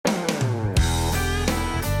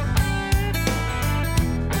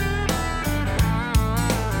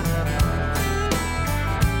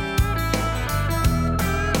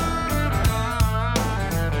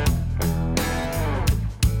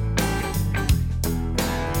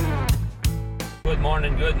Good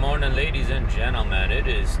morning, ladies and gentlemen. It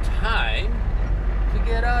is time to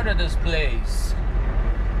get out of this place.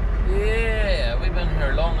 Yeah, we've been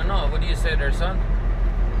here long enough. What do you say there, son?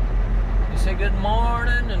 You say good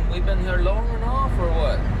morning and we've been here long enough, or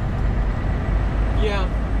what? Yeah.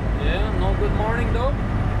 Yeah, no good morning though?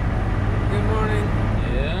 Good morning.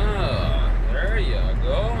 Yeah, there you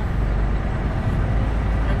go.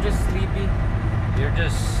 I'm just sleepy. You're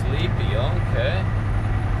just sleepy, okay.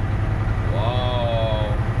 Wow.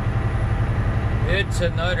 It's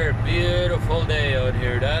another beautiful day out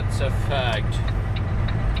here, that's a fact.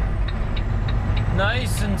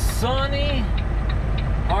 Nice and sunny.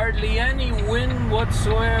 Hardly any wind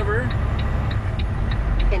whatsoever.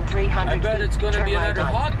 In 300 I bet feet, it's going to be right another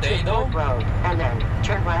hot day, though. Road, and then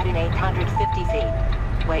turn right in 850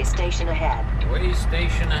 feet. Way station ahead. Way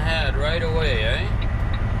station ahead, right away, eh?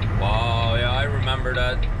 Wow, yeah, I remember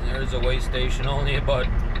that. There's a way station only about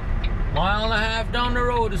a mile and a half down the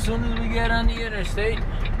road as soon as we get on the interstate.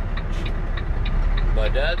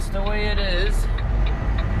 But that's the way it is.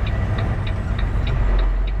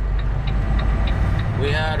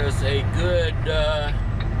 We had us a good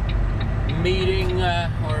meeting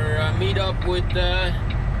or meet up with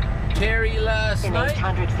Terry last night. In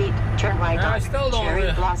 800 feet, turn right I on still don't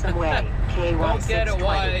Cherry Blossom Way, don't get it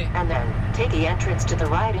why. and then take the entrance to the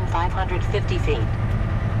right in 550 feet.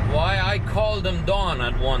 Why I called him Don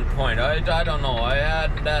at one point. I don't know. I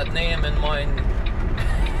had that name in my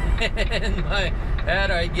in my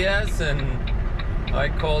head, I guess, and I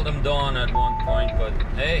called him Don at one point. But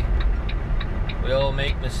hey, we all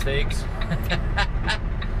make mistakes.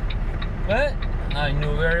 But I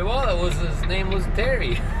knew very well his name was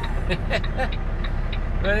Terry.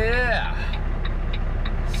 But yeah.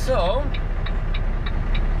 So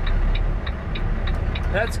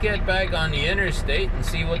let's get back on the interstate and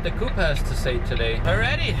see what the coop has to say today.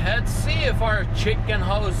 Alrighty, let's see if our chicken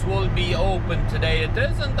house will be open today. It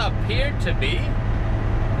doesn't appear to be.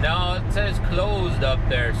 No, it says closed up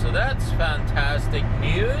there, so that's fantastic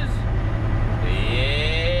news.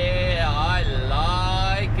 Yeah, I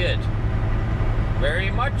like it.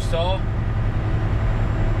 Very much so.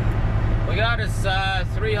 We got us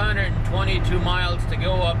 322 miles to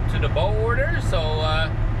go up to the border, so a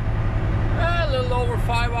little over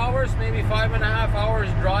 5 hours, maybe 5.5 hours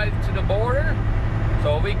drive to the border.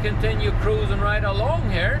 So we continue cruising right along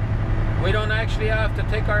here. We don't actually have to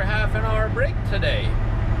take our half-an-hour break today.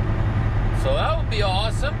 So that would be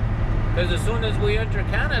awesome, because as soon as we enter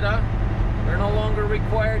Canada, we're no longer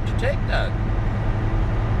required to take that.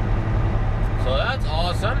 So that's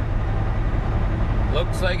awesome.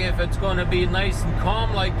 Looks like if it's going to be nice and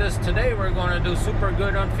calm like this today, we're going to do super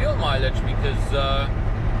good on fuel mileage, because the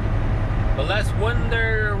less wind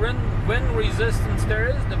resistance there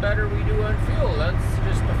is, the better we do on fuel. That's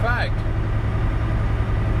just a fact.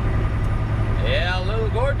 Yeah, little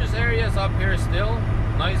gorgeous areas up here still.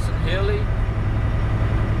 Nice and hilly.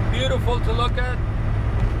 Beautiful to look at.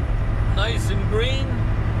 Nice and green.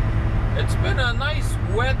 It's been a nice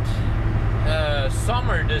wet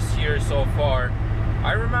summer this year so far.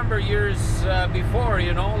 I remember years before,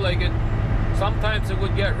 you know, like sometimes it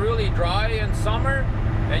would get really dry in summer,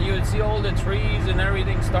 and you would see all the trees and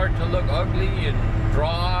everything start to look ugly and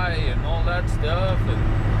dry and all that stuff,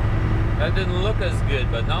 and that didn't look as good.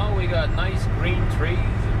 But now we got nice green trees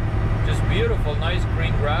and just beautiful, nice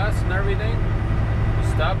green grass and everything.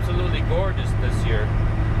 Just absolutely gorgeous this year.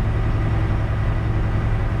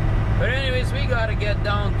 But anyways, we gotta get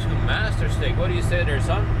down to Master Steak. What do you say there,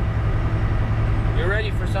 son? You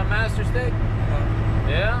ready for some Master Steak?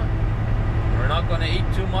 Yeah? We're not gonna eat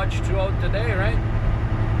too much throughout the day, right?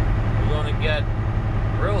 We're gonna get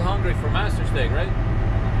real hungry for Master Steak, right?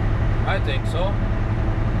 I think so.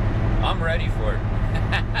 I'm ready for it.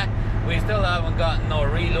 We still haven't gotten no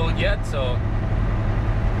reload yet, so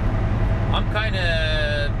I'm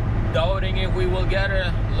kinda doubting if we will get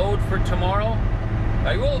a load for tomorrow.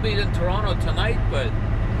 I will be in Toronto tonight, but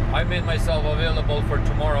I made myself available for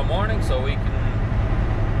tomorrow morning so we can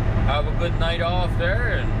have a good night off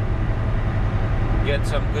there and get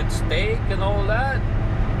some good steak and all that.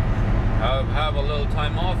 Have a little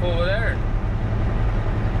time off over there.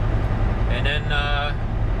 And then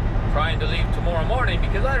trying to leave tomorrow morning,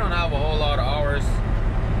 because I don't have a whole lot of hours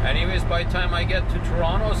anyways by the time I get to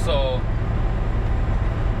Toronto, so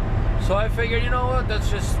I figured, you know what, let's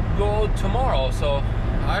just go tomorrow. So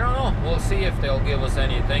I don't know, we'll see if they'll give us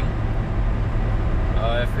anything.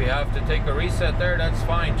 If we have to take a reset there, that's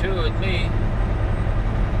fine too with me.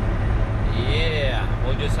 Yeah,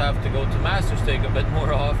 we'll just have to go to Master Steak a bit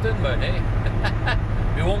more often, but hey,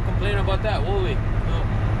 we won't complain about that, will we?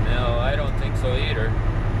 No, I don't think so either.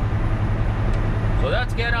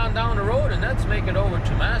 let's get on down the road and let's make it over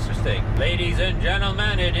to Master Stake. Ladies and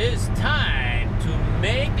gentlemen, it is time to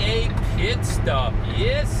make a pit stop.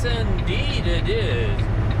 Yes, indeed it is.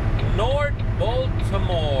 North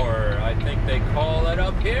Baltimore, I think they call it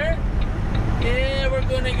up here. Yeah, we're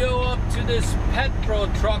gonna go up to this Petro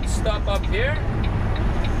truck stop up here.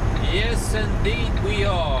 Yes, indeed we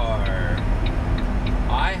are.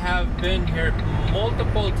 I have been here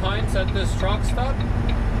multiple times at this truck stop.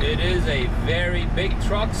 It is a very big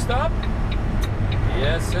truck stop.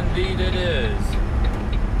 Yes, indeed it is.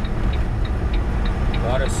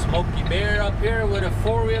 Got a Smoky Bear up here with a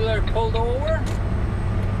four-wheeler pulled over.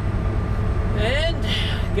 And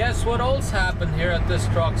guess what else happened here at this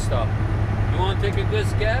truck stop? You want to take a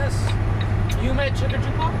guess? You met Chipper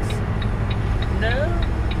Jukebox? No,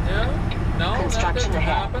 that Construction didn't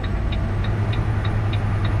ahead. happen.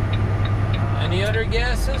 Any other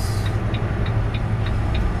guesses?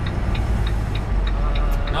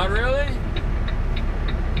 Not really?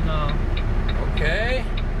 No. Okay.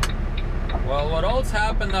 Well, what else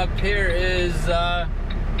happened up here is I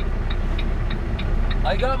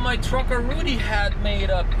got my Trucker Rudi hat made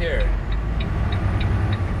up here.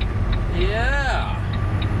 Yeah.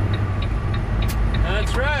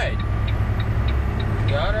 That's right.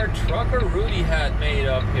 Got our Trucker Rudi hat made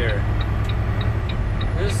up here.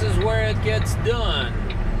 This is where it gets done.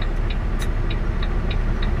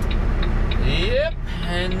 Yep.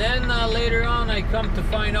 And then later on I come to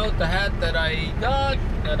find out the hat that I got,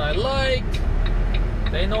 that I liked,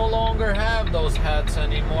 they no longer have those hats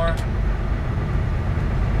anymore.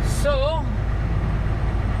 So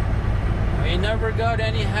I never got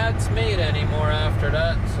any hats made anymore after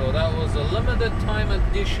that. So that was a limited time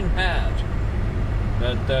edition hat.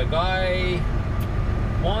 But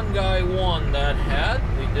one guy won that hat.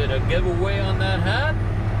 We did a giveaway on that hat.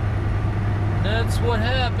 That's what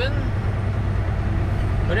happened.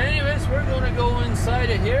 But anyways, we're gonna go inside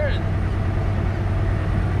of here and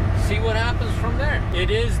see what happens from there. It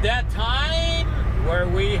is that time where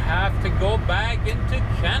we have to go back into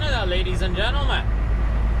Canada, ladies and gentlemen.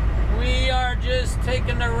 We are just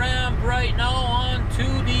taking the ramp right now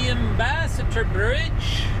onto the Ambassador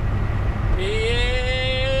Bridge.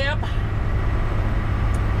 Yep.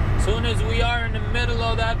 Soon as we are in the middle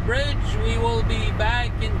of that bridge, we will be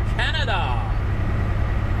back in Canada.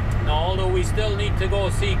 Now, although we still need to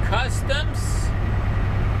go see customs,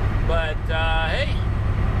 but hey,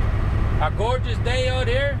 a gorgeous day out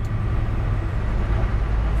here.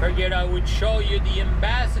 Figured I would show you the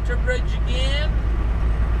Ambassador Bridge again.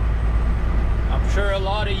 I'm sure a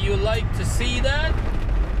lot of you like to see that,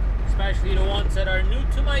 especially the ones that are new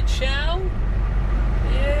to my channel.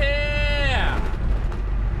 Yeah.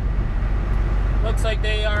 Looks like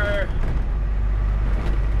they are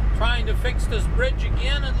trying to fix this bridge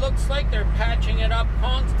again. It looks like they're patching it up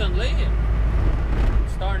constantly.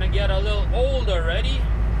 It's starting to get a little old already.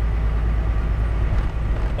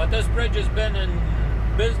 But this bridge has been in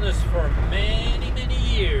business for many, many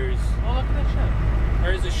years. Oh, look at that ship.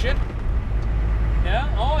 There's a ship. Yeah?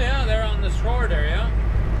 Oh yeah, they're on the shore there, yeah?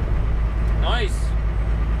 Nice.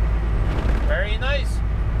 Very nice.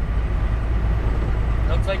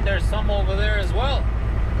 Looks like there's some over there as well.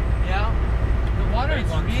 Yeah. The water is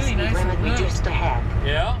really nice Limit and blue. reduced ahead.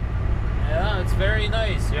 Yeah. Yeah, it's very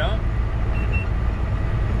nice, yeah?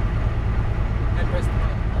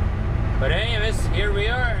 But anyways, here we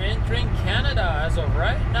are entering Canada as of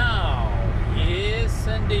right now. Yes,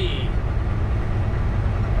 indeed.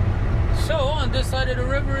 So, on this side of the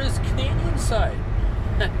river is Canadian side.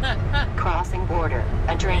 Crossing border.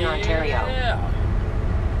 Entering Ontario. Yeah.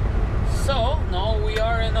 So, now we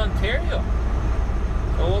are in Ontario.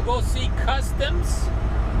 So we'll go see customs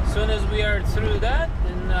as soon as we are through that,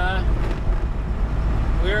 and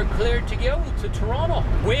we're clear to go to Toronto.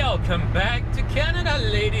 Welcome back to Canada,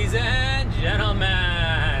 ladies and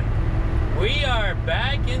gentlemen. We are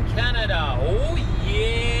back in Canada. Oh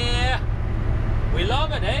yeah. We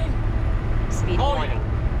love it, eh? Speed warning.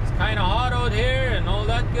 It's kind of hot out here and all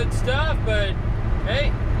that good stuff, but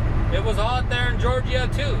hey, it was hot there in Georgia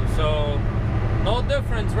too, so no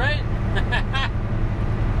difference, right?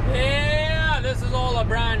 Yeah, this is all a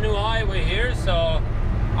brand new highway here, so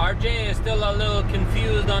RJ is still a little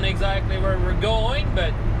confused on exactly where we're going,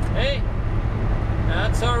 but hey,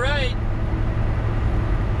 that's alright.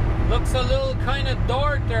 Looks a little kind of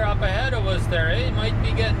dark there up ahead of us there, eh? Might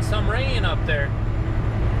be getting some rain up there.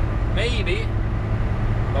 Maybe.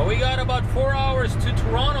 But we got about 4 hours to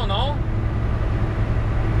Toronto now.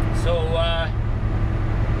 So,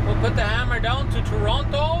 we'll put the hammer down to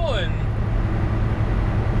Toronto, and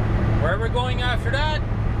where we're going after that,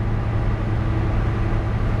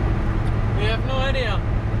 We have no idea.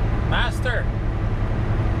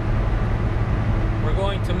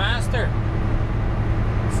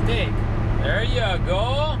 you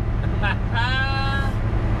go.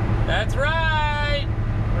 That's right.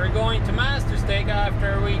 We're going to Master Steak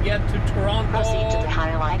after we get to Toronto. Proceed to the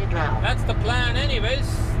highlighted route. That's the plan anyways.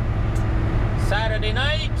 Saturday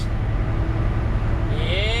night.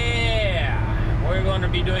 Yeah. We're going to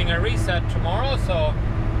be doing a reset tomorrow, so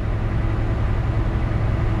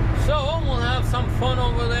we'll have some fun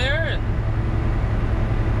over there. And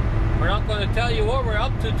we're not going to tell you what we're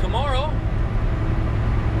up to tomorrow,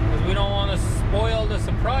 because we don't want to spoil the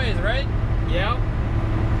surprise, right? Yeah.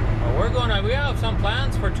 But we have some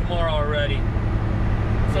plans for tomorrow already.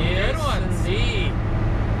 Some yes, good ones. Indeed.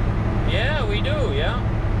 Yeah, we do, yeah.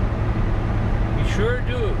 We sure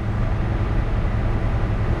do.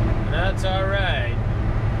 That's alright.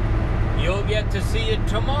 You'll get to see it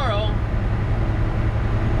tomorrow.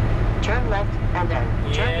 Turn left and then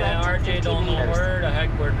turn Yeah, left RJ 50 don't know meters. where the heck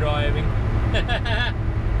we're driving.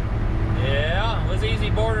 Yeah, it was easy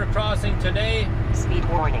border crossing today. Speed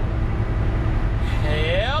warning.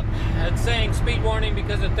 Yep, it's saying speed warning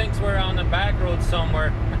because it thinks we're on the back road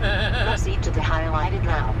somewhere. Proceed to the highlighted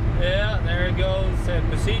route. Yeah, there it goes.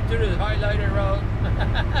 Proceed to the highlighted road.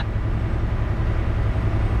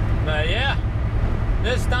 But yeah,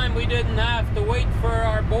 this time we didn't have to wait for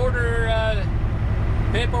our border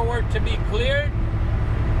paperwork to be cleared,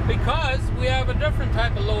 because we have a different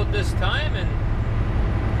type of load this time, and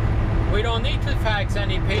we don't need to fax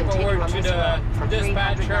any paperwork to the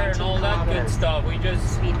dispatcher and all that good stuff. We just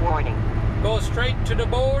Speed warning. go straight to the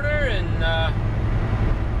border, and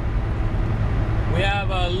we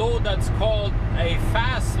have a load that's called a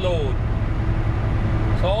fast load.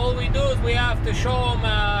 So all we do is we have to show them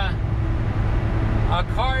a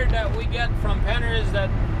card that we get from Penners that,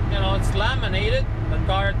 you know, it's laminated, that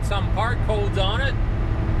got some barcodes on it.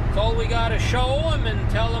 So all we got to show them and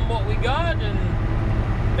tell them what we got, and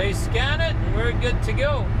they scan it, and we're good to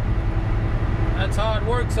go. That's how it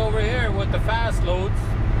works over here with the fast loads.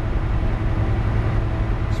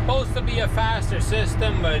 It's supposed to be a faster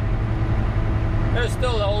system, but there's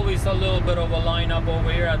still always a little bit of a lineup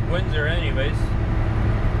over here at Windsor anyways.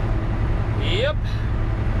 Yep.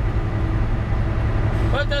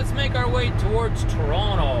 But let's make our way towards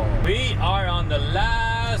Toronto. We are on the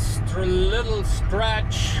last little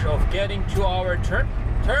stretch of getting to our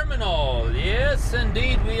terminal. Yes,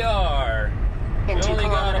 indeed we are. In We 2 only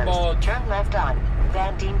got kilometers, about turn left on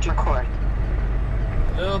Van Diemen Court.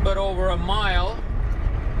 a little bit over a mile,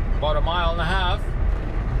 about a mile and a half,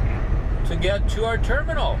 to get to our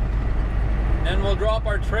terminal. Then we'll drop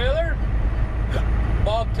our trailer,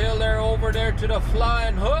 bobtail there over there to the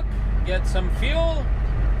Flying Hook, get some fuel,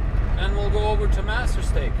 and we'll go over to Master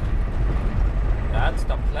Steak. That's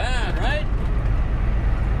the plan, right?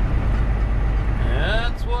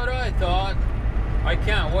 That's what I thought. I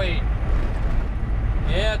can't wait.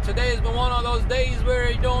 Yeah, today's been one of those days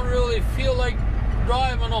where you don't really feel like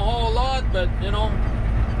driving a whole lot, but you know,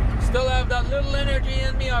 still have that little energy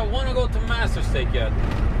in me. I want to go to Master Steak yet.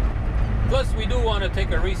 Plus, we do want to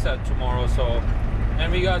take a reset tomorrow, so,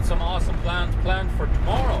 and we got some awesome plans planned for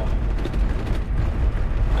tomorrow.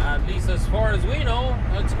 At least as far as we know,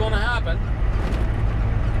 it's going to happen.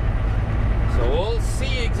 So we'll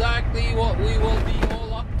see exactly what we will be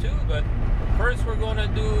all up to, but first we're going to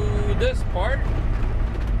do this part,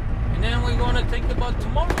 and then we're going to think about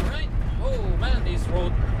tomorrow, right? Oh man, these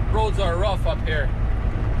roads are rough up here.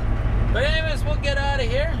 But anyways, we'll get out of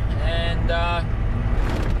here, and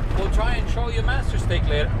we'll try and show you Master Steak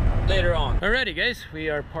later on. Alrighty guys, we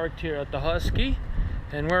are parked here at the Husky,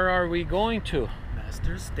 and where are we going to?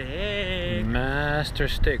 Master Steak. Master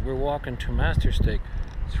Steak. We're walking to Master Steak.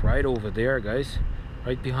 It's right over there, guys.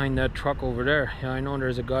 Right behind that truck over there. Yeah, I know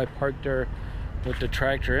there's a guy parked there with the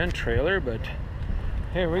tractor and trailer, but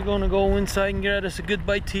hey, we're gonna go inside and get us a good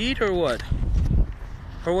bite to eat, or what?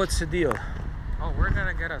 Or what's the deal? Oh, we're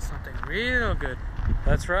gonna get us something real good.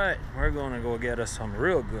 That's right. We're gonna go get us some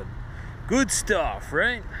real good stuff,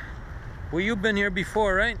 right? Well, you've been here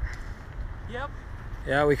before, right? Yep.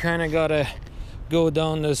 Yeah, we kind of gotta go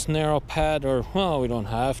down this narrow path, or well, we don't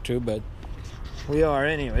have to, but we are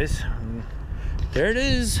anyways. And there it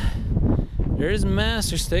is. There's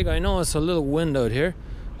Master Steak. I know it's a little wind out here.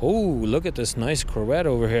 Oh, look at this nice Corvette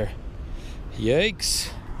over here. Yikes.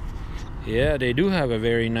 Yeah, they do have a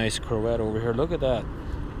very nice Corvette over here. Look at that.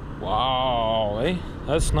 Wow, eh?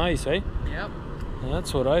 That's nice, eh? Yep.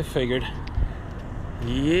 That's what I figured.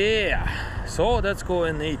 Yeah. So let's go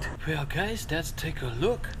and eat. Well guys, let's take a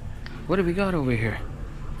look. What do we got over here?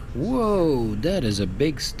 Whoa, that is a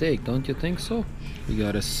big steak, don't you think so? We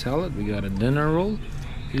got a salad, we got a dinner roll.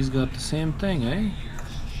 He's got the same thing, eh?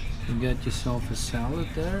 You got yourself a salad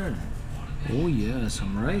there. Oh yeah,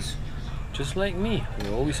 some rice. Just like me, we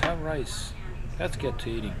always have rice. Let's get to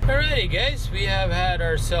eating. Alrighty guys, we have had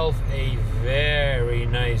ourselves a very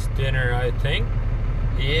nice dinner, I think.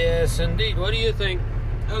 Yes indeed. What do you think?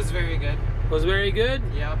 It was very good. Was very good?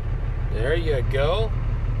 Yep. There you go.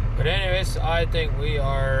 But anyways, I think we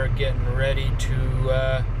are getting ready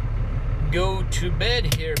to go to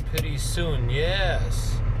bed here pretty soon.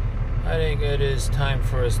 Yes. I think it is time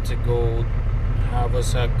for us to go have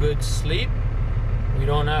us a good sleep. We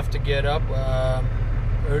don't have to get up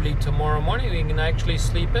early tomorrow morning. We can actually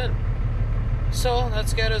sleep in. So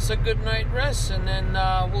let's get us a good night rest, and then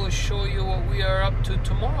we'll show you what we are up to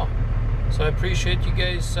tomorrow. So I appreciate you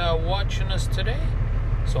guys watching us today.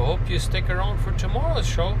 So hope you stick around for tomorrow's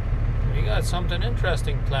show. We got something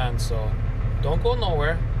interesting planned, so don't go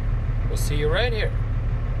nowhere. We'll see you right here.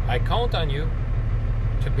 I count on you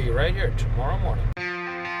to be right here tomorrow morning.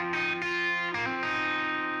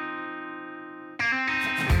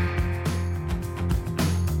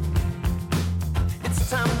 It's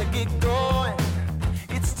time to get going.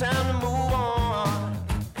 It's time to move on.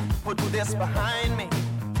 Put this behind me.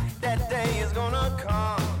 That day is gonna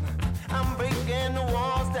come.